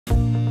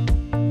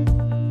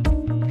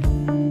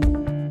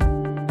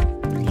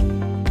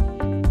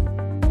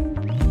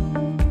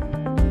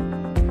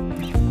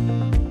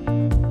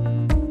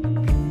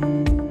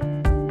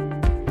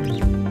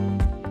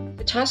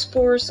task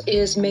force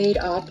is made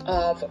up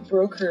of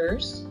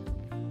brokers,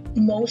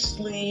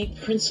 mostly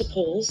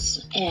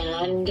principals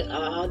and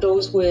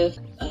those with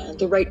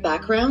the right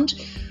background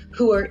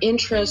who are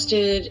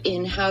interested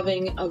in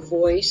having a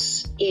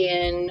voice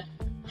in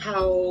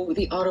how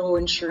the auto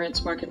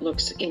insurance market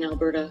looks in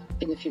Alberta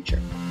in the future.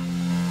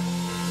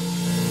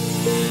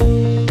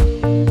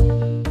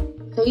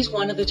 Phase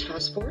 1 of the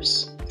task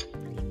force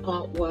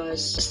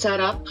was set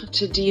up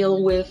to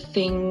deal with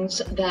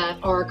things that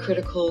are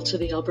critical to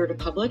the Alberta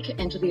public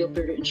and to the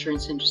Alberta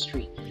insurance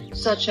industry,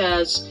 such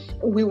as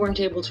we weren't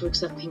able to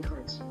accept PIN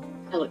cards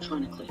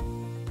electronically.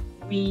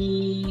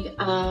 We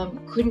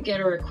couldn't get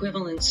our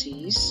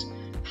equivalencies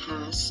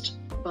passed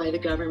by the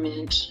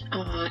government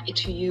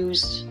to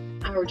use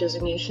our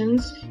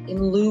designations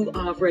in lieu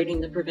of writing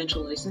the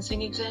provincial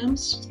licensing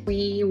exams.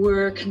 We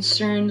were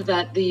concerned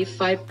that the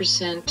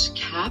 5%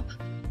 cap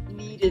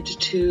needed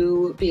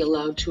to be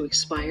allowed to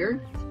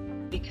expire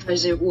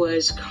because it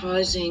was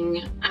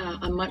causing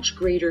a much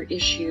greater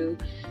issue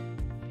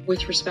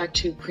with respect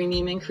to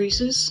premium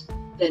increases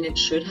than it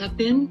should have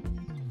been.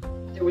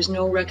 There was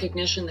no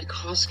recognition that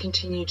costs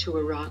continue to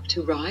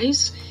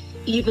rise,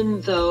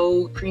 even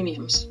though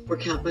premiums were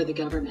capped by the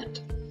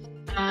government.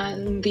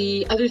 And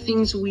the other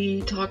things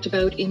we talked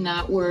about in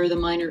that were the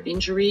minor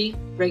injury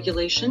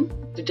regulation,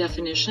 the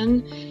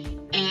definition,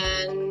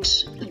 and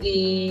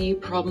the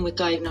problem with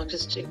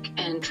diagnostic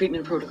and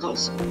treatment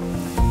protocols.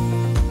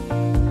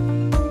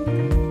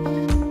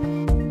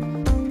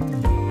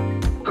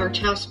 Our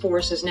task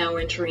force is now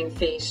entering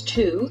phase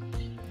 2.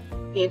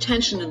 The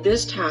intention of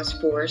this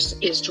task force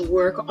is to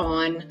work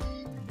on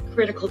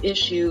critical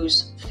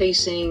issues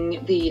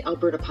facing the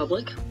Alberta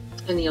public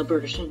and the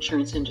Alberta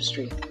insurance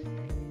industry,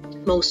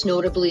 most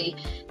notably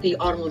the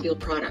automobile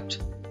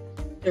product.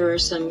 There are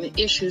some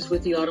issues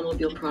with the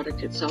automobile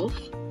product itself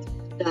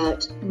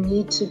that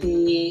need to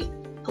be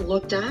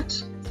looked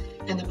at,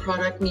 and the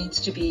product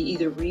needs to be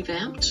either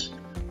revamped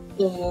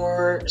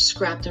or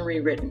scrapped and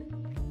rewritten.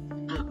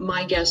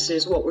 My guess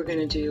is what we're going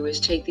to do is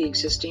take the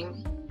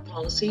existing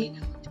policy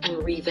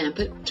and revamp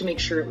it to make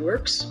sure it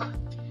works.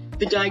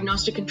 The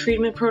diagnostic and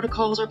treatment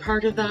protocols are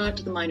part of that.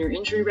 The minor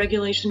injury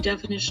regulation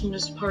definition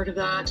is part of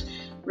that.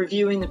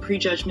 Reviewing the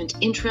prejudgment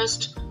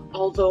interest,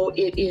 although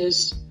it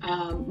is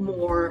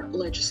more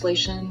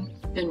legislation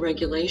than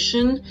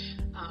regulation,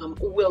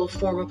 will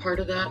form a part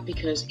of that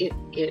because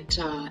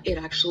it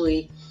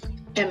actually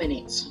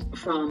emanates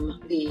from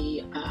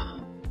the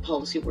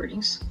policy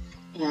wordings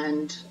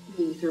and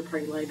the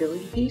third-party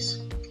liability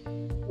piece.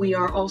 We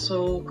are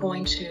also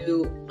going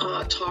to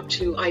talk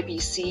to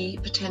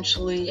IBC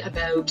potentially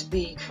about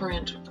the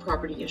current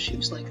property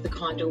issues like the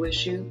condo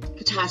issue,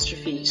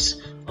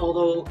 catastrophes,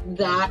 although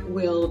that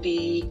will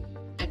be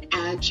an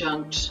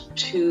adjunct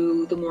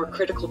to the more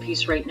critical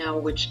piece right now,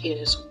 which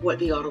is what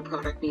the auto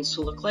product needs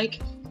to look like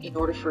in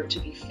order for it to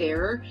be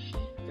fair,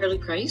 fairly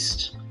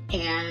priced,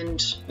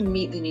 and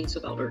meet the needs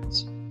of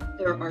Albertans.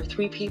 There are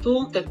 3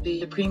 people that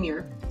the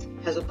Premier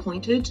has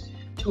appointed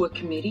to a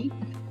committee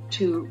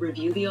to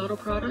review the auto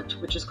product,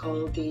 which is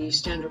called the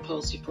Standard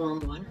Policy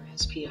Form 1, or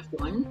SPF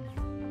 1,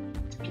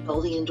 and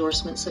all the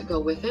endorsements that go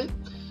with it,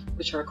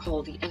 which are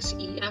called the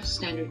SEF,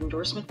 Standard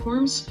Endorsement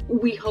Forms.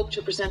 We hope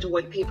to present a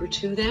white paper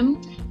to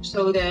them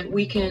so that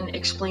we can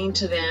explain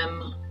to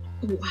them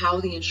how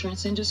the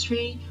insurance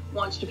industry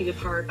wants to be a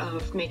part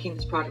of making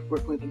this product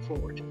work moving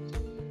forward.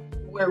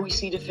 Where we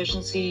see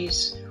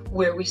deficiencies,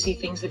 where we see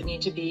things that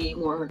need to be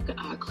more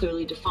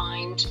clearly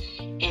defined,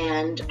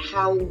 and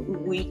how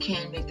we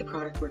can make the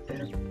product work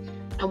better.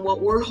 And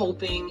what we're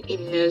hoping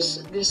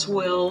is this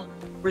will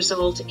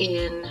result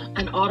in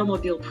an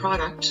automobile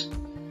product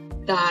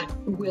that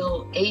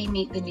will A,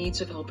 meet the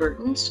needs of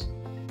Albertans,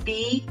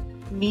 B,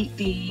 meet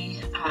the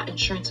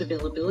insurance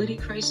availability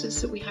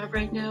crisis that we have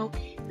right now,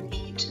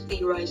 meet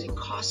the rising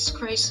costs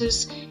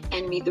crisis,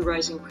 and meet the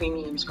rising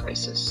premiums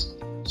crisis.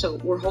 So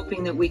we're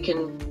hoping that we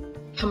can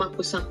come up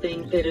with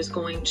something that is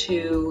going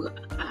to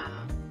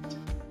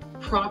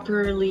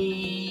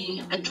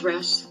properly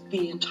address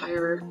the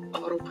entire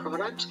auto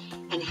product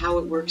and how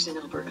it works in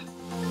Alberta.